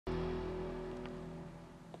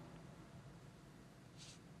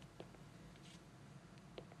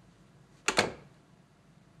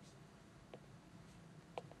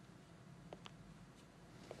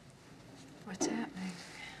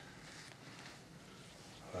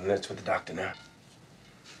Lynette's with the doctor now.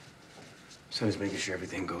 So he's making sure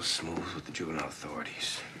everything goes smooth with the juvenile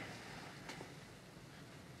authorities.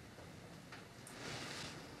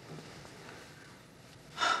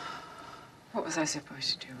 What was I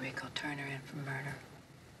supposed to do, Rico? Turn her in for murder?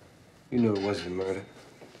 You knew it wasn't murder.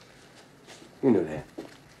 You knew that.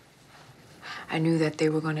 I knew that they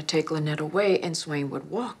were going to take Lynette away and Swain would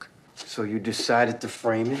walk. So you decided to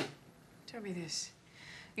frame him? Tell me this.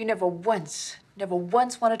 You never once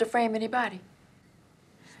wanted to frame anybody.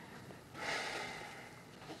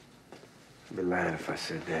 I'd be lying if I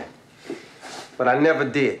said that. But I never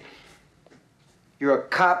did. You're a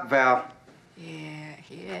cop, Val. Yeah.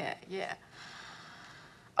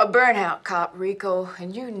 A burnout cop, Rico,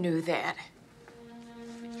 and you knew that.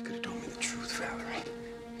 You could have told me the truth, Valerie.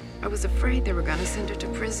 I was afraid they were gonna send her to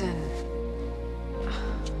prison.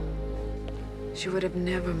 She would have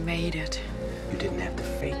never made it. You didn't have to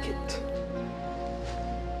fake it.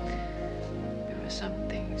 There were some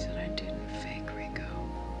things that I didn't fake, Rico.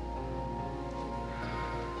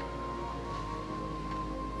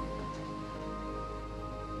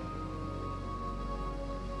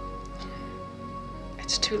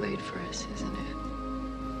 It's too late for us, isn't it?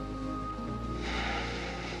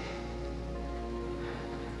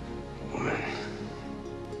 Woman.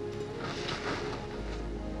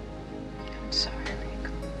 I'm sorry,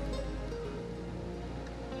 Rico.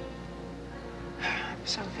 I'm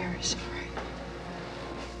so very sorry.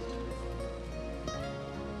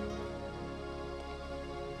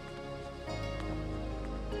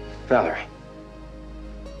 Valerie.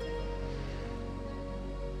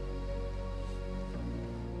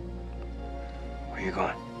 Where are you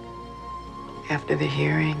going? After the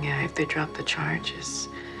hearing, if they drop the charges,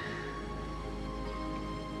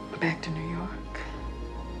 back to New York.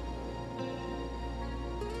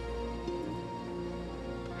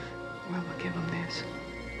 Well, we'll give them this.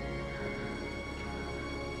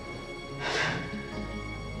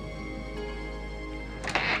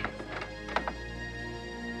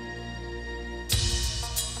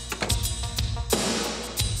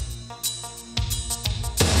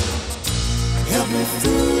 Help me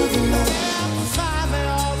through